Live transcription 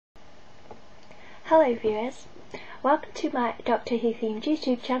Hello viewers, welcome to my Doctor Who themed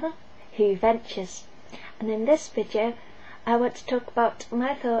YouTube channel, Who Ventures, and in this video I want to talk about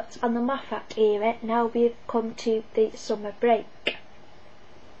my thoughts on the Moffat era now we've come to the summer break.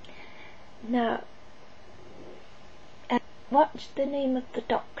 Now, I watched The Name of the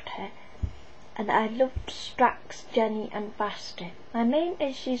Doctor and I loved Strax, Jenny and Basta. My main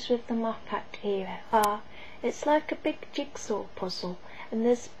issues with the Moffat era are it's like a big jigsaw puzzle, and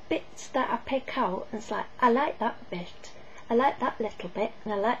there's bits that I pick out and it's like, I like that bit, I like that little bit,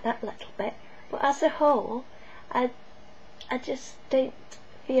 and I like that little bit, but as a whole I just don't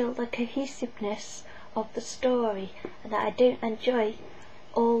feel the cohesiveness of the story, and I don't enjoy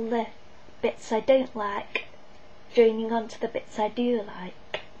all the bits I don't like joining on to the bits I do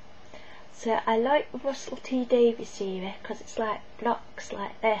like. So I like the Russell T Davies era because it's like blocks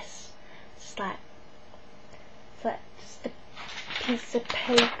like this, it's like just a piece of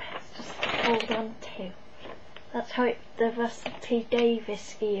paper just to hold on to. That's how the Russell T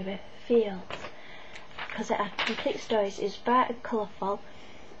Davies era feels, because it had complete stories, it was bright and colourful,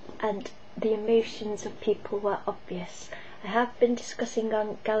 and the emotions of people were obvious. I have been discussing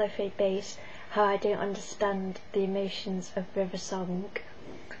on Gallifrey Base how I don't understand the emotions of River Song,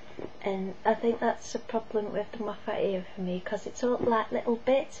 and I think that's a problem with the Moffat era for me, because it's all like little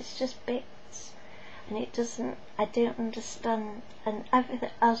bits, it's just bits, and I don't understand, and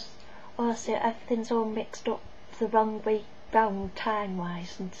everything else, also everything's all mixed up the wrong way round time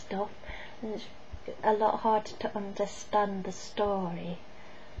wise and stuff, and it's a lot harder to understand the story.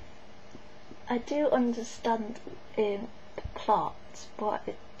 I do understand the plots, but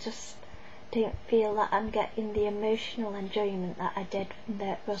it just don't feel that I'm getting the emotional enjoyment that I did from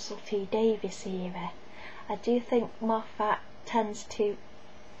the Russell T Davies era. I do think Moffat tends to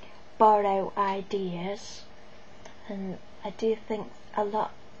borrow ideas, and I do think a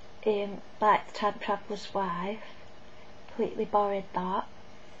lot, like The Time Traveller's Wife, completely borrowed that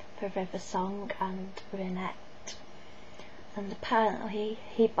for River Song and Renette, and apparently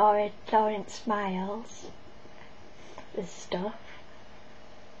he borrowed Florence Miles with stuff.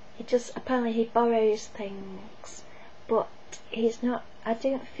 Apparently he borrows things, but he's not, I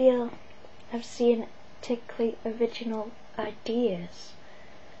don't feel I've seen particularly original ideas,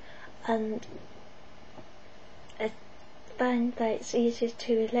 and I find that it's easier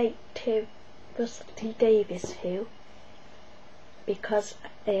to relate to Russell T Davies Who, because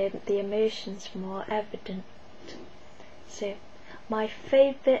the emotions are more evident. So my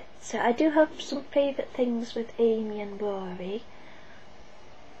favourite, so I do have some favourite things with Amy and Rory.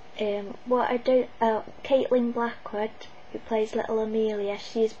 What I don't, Caitlin Blackwood, who plays little Amelia,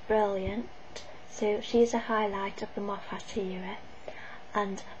 she's brilliant, so she's a highlight of the Moffat era.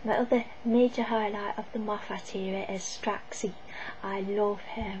 And my other major highlight of the Moffat era is Straxy. I love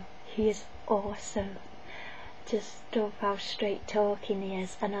him, he is awesome. Just love how straight talking he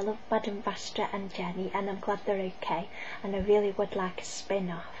is, and I love Madame Basta and Jenny, and I'm glad they're okay, and I really would like a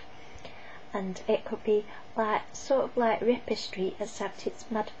spin-off. And it could be like sort of like Ripper Street, except it's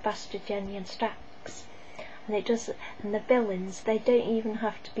Madame Basta, Jenny and Strax. And it does, and the villains, they don't even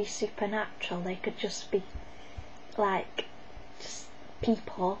have to be supernatural, they could just be like just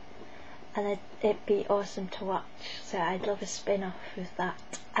people, and it'd be awesome to watch. So I'd love a spin-off with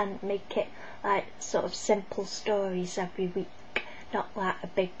that, and make it like sort of simple stories every week, not like a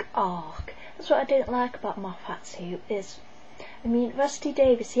big arc. That's what I don't like about Moffat's Who is, I mean, Rusty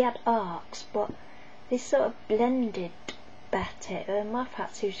Davies, he had arcs, but they sort of blended better.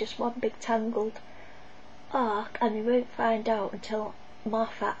 Moffat's Who's just one big tangled arc, and we won't find out until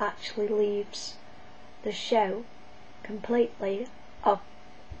Moffat actually leaves the show completely.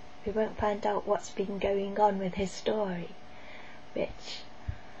 We won't find out what's been going on with his story, which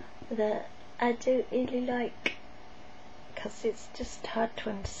I don't really like, because it's just hard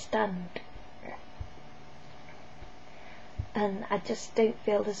to understand. And I just don't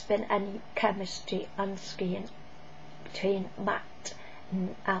feel there's been any chemistry on screen between Matt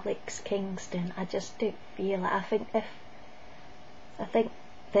and Alex Kingston. I just don't feel it. I think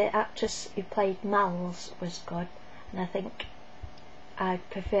the actress who played Miles was good, and I think I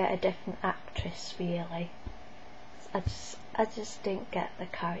prefer a different actress really. I just don't get the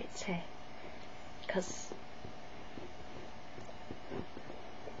character, because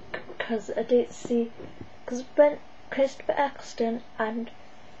I don't see, because when Christopher Eccleston and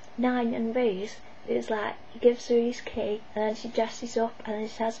Nine and Rose, it's like he gives her his key and then she dresses up and he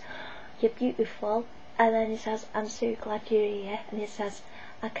says, "You're beautiful," and then he says, "I'm so glad you're here," and he says,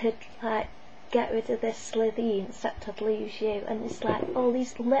 "I could like get rid of this Slitheen except I'd lose you, and it's like all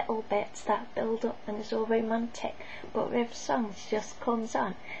these little bits that build up and it's all romantic. But River Song, she just comes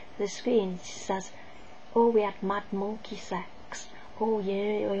on the screen, she says, oh, we had mad monkey sex, oh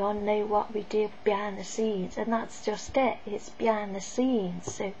yeah, we all know what we do behind the scenes, and that's just it, it's behind the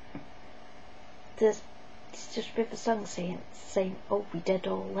scenes. So it's just River Song saying, oh, we did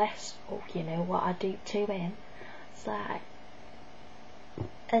all this, oh, you know what I do to him. It's like,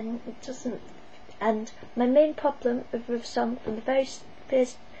 and it doesn't. And my main problem with River Song from the very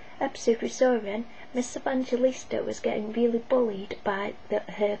first episode we saw her in, Miss Evangelista was getting really bullied by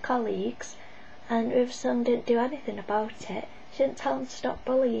her colleagues, and River Song didn't do anything about it. She didn't tell them to stop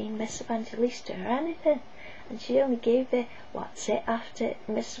bullying Miss Evangelista or anything, and she only gave her what's it after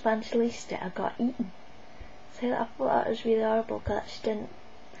Miss Evangelista had got eaten. So I thought that was really horrible that she didn't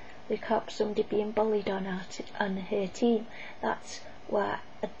look up somebody being bullied on her team. That's why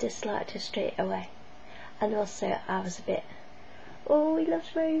I disliked her straight away. And also I was a bit, oh, he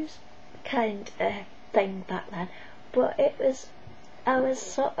loves Rose kind of thing back then. But I was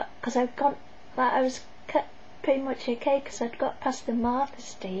sort of, because I'd gone, like, I was pretty much okay because I'd got past the Martha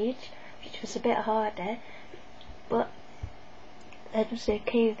stage, which was a bit harder, but I was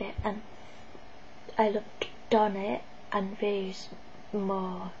okay with it, and I loved Donna and Rose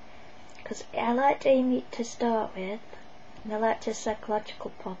more, because I liked Amy to start with, and I liked her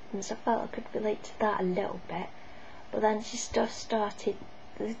psychological problems. I felt I could relate to that a little bit, but then she just started,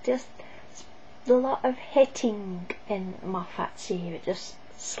 there's just a lot of hitting in Moffat's era, just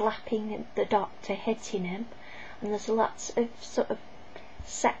slapping the Doctor, hitting him, and there's lots of sort of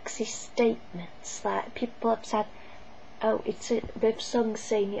sexy statements, like people have said, oh, it's a River Song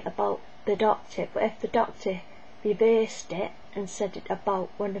saying it about the Doctor, but if the Doctor reversed it and said it about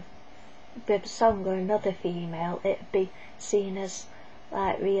one of River Song or another female, it'd be seen as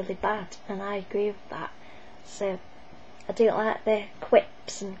like really bad, and I agree with that. So I don't like the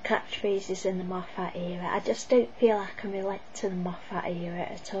quips and catchphrases in the Moffat era. I just don't feel I can relate to the Moffat era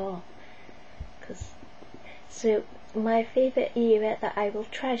at all. So my favourite era that I will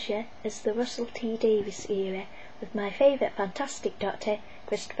treasure is the Russell T Davies era, with my favourite fantastic Doctor,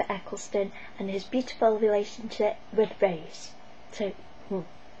 Christopher Eccleston, and his beautiful relationship with Rose.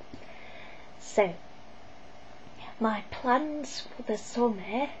 So my plans for the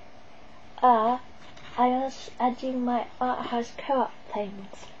summer are, I do my art house co-op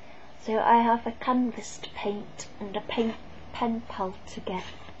things. So I have a canvas to paint and a pen pal to get.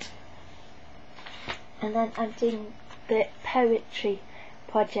 And then I'm doing the poetry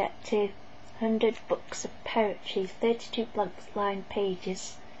project too. 100 books of poetry, 32 blank line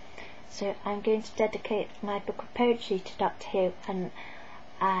pages. So I'm going to dedicate my book of poetry to Doctor Who, and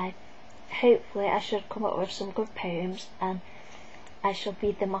hopefully I should come up with some good poems, and I shall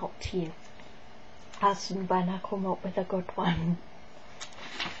read them out to you as and when I come up with a good one.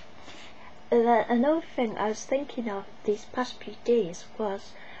 Another thing I was thinking of these past few days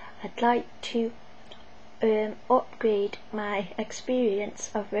was I'd like to upgrade my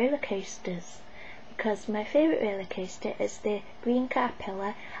experience of roller coasters, because my favourite roller coaster is the Green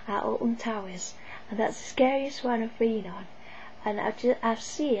Caterpillar at Alton Towers, and that's the scariest one I've been on. And I've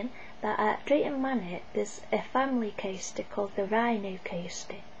seen that at Drayton Manor there's a family coaster called the Rhino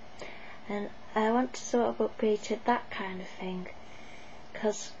coaster, and I want to sort of upgrade to that kind of thing,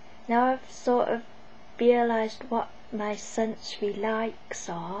 because now I've sort of realised what my sensory likes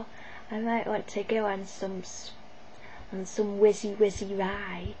are. I might want to go on some whizzy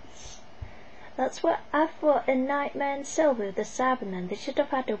rides. That's what I thought in Nightmare in Silver, the Cybermen. They should have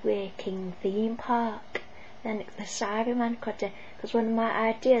had a working theme park. Then the Cybermen could have, because one of my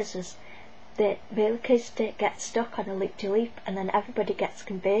ideas was the roller coaster gets stuck on a loop-de-loop, and then everybody gets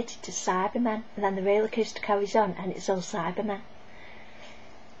converted to Cybermen, and then the roller coaster carries on and it's all Cybermen.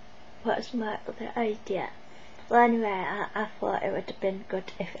 What was my other idea? Well, anyway, I thought it would have been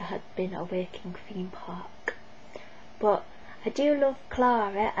good if it had been a working theme park. But I do love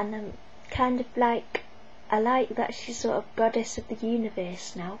Clara, and I'm kind of like, I like that she's sort of goddess of the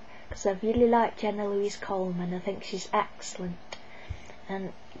universe now, because I really like Jenna-Louise Coleman. I think she's excellent,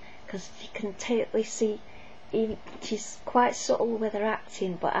 and because you can totally see, she's quite subtle with her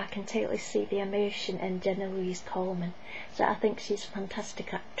acting, but I can totally see the emotion in Jenna-Louise Coleman. So I think she's a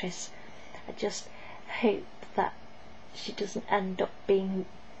fantastic actress. I just hope that she doesn't end up being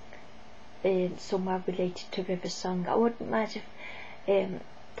somewhere related to River Song. I wouldn't mind if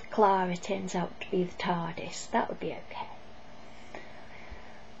Clara turns out to be the TARDIS. That would be okay.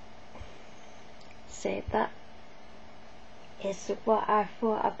 So that is what I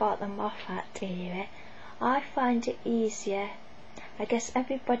thought about the Moffat era. I find it easier. I guess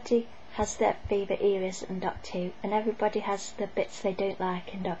everybody has their favourite eras in Doctor Who, and everybody has the bits they don't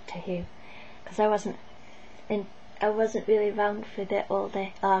like in Doctor Who. Because I wasn't really around for all the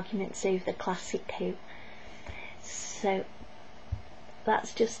arguments over the classic Who. So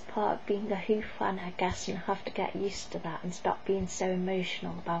that's just part of being a Who fan, I guess, and I have to get used to that and stop being so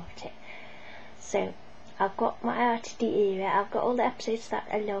emotional about it. So I've got my RTD era, I've got all the episodes that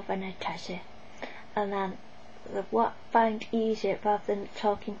I love and I treasure, and then what I find easier, rather than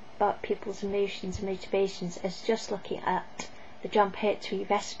talking about people's emotions and motivations, is just looking at the John Pertwee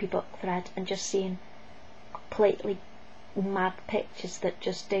recipe book thread and just seeing completely mad pictures that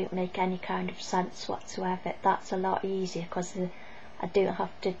just don't make any kind of sense whatsoever. That's a lot easier because I don't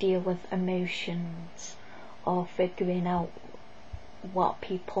have to deal with emotions or figuring out what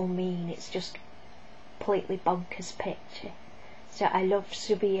people mean. It's just completely bonkers picture. So I love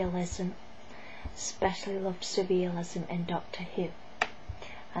surrealism, especially love surrealism in Doctor Who,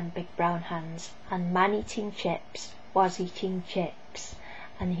 and Big Brown Hands, and Man Eating Chips was eating chips,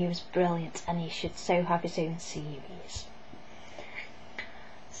 and he was brilliant, and he should so have his own series.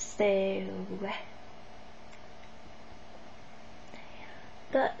 So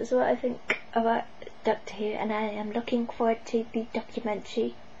that is what I think about Doctor Who, and I am looking forward to the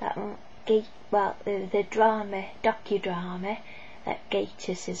documentary that the docudrama that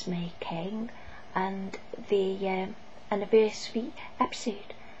Gatiss is making, and the anniversary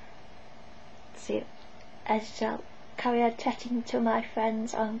episode. So I shall carry on chatting to my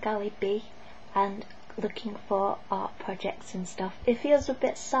friends on Galley B and looking for art projects and stuff. It feels a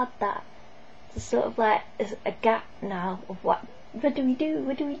bit sad that there's sort of like a gap now of what do we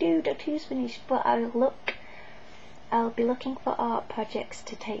do, Doctor Who's finished, but I'll be looking for art projects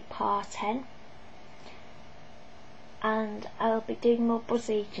to take part in, and I'll be doing more Buzz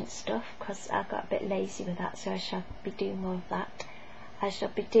Agent stuff because I got a bit lazy with that, so I shall be doing more of that. I shall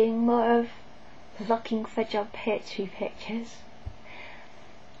be doing more of looking for John Pertwee pictures,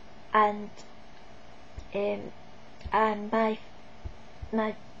 and my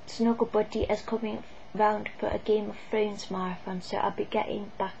snuggle buddy is coming round for a Game of Thrones marathon, so I'll be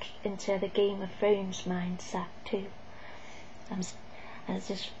getting back into the Game of Thrones mindset too. I'm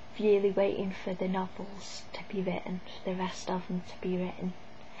just really waiting for the novels to be written, for the rest of them to be written.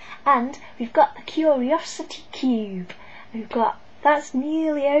 And we've got the Curiosity Cube. That's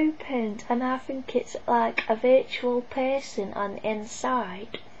nearly opened, and I think it's like a virtual person on the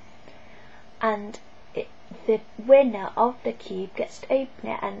inside, and the winner of the cube gets to open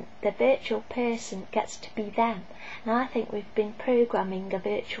it, and the virtual person gets to be them. And I think we've been programming a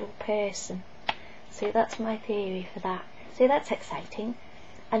virtual person, so that's my theory for that. So that's exciting.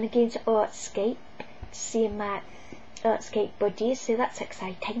 And I'm going to Artscape to see my Artscape buddies, so that's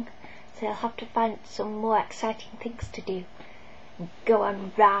exciting. So I'll have to find some more exciting things to do, and go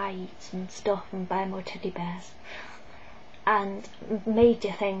on rides and stuff, and buy more teddy bears. And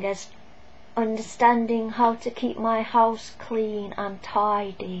major thing is understanding how to keep my house clean and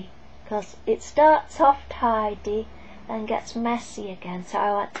tidy, because it starts off tidy and gets messy again. So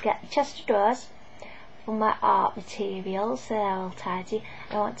I want to get the chest of drawers for my art materials, so they're all tidy.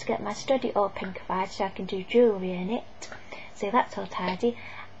 I want to get my study all pinkified so I can do jewellery in it, so that's all tidy.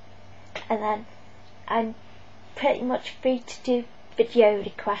 And then I'm pretty much free to do video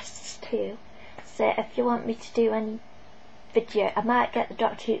requests too, so if you want me to do any video, I might get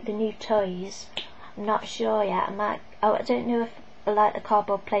the new toys. I'm not sure yet. I don't know if I like the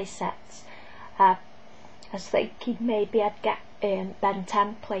cardboard play sets. I was thinking maybe I'd get Ben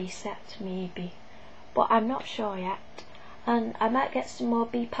 10 play sets maybe, but I'm not sure yet. And I might get some more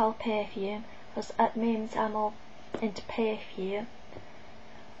B-Pal perfume, because at the moment I'm all into perfume.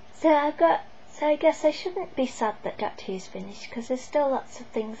 So I guess I shouldn't be sad that Doctor Who's finished, because there's still lots of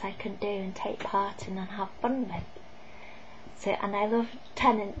things I can do and take part in and have fun with. So, and I love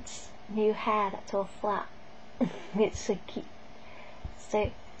Tennant's new hair that's all flat. It's so cute. So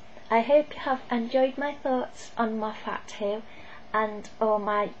I hope you have enjoyed my thoughts on Moffat Who and all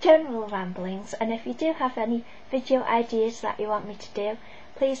my general ramblings, and if you do have any video ideas that you want me to do,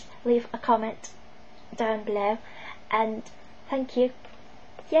 please leave a comment down below, and thank you.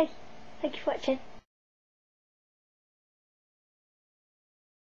 Yay! Thank you for watching.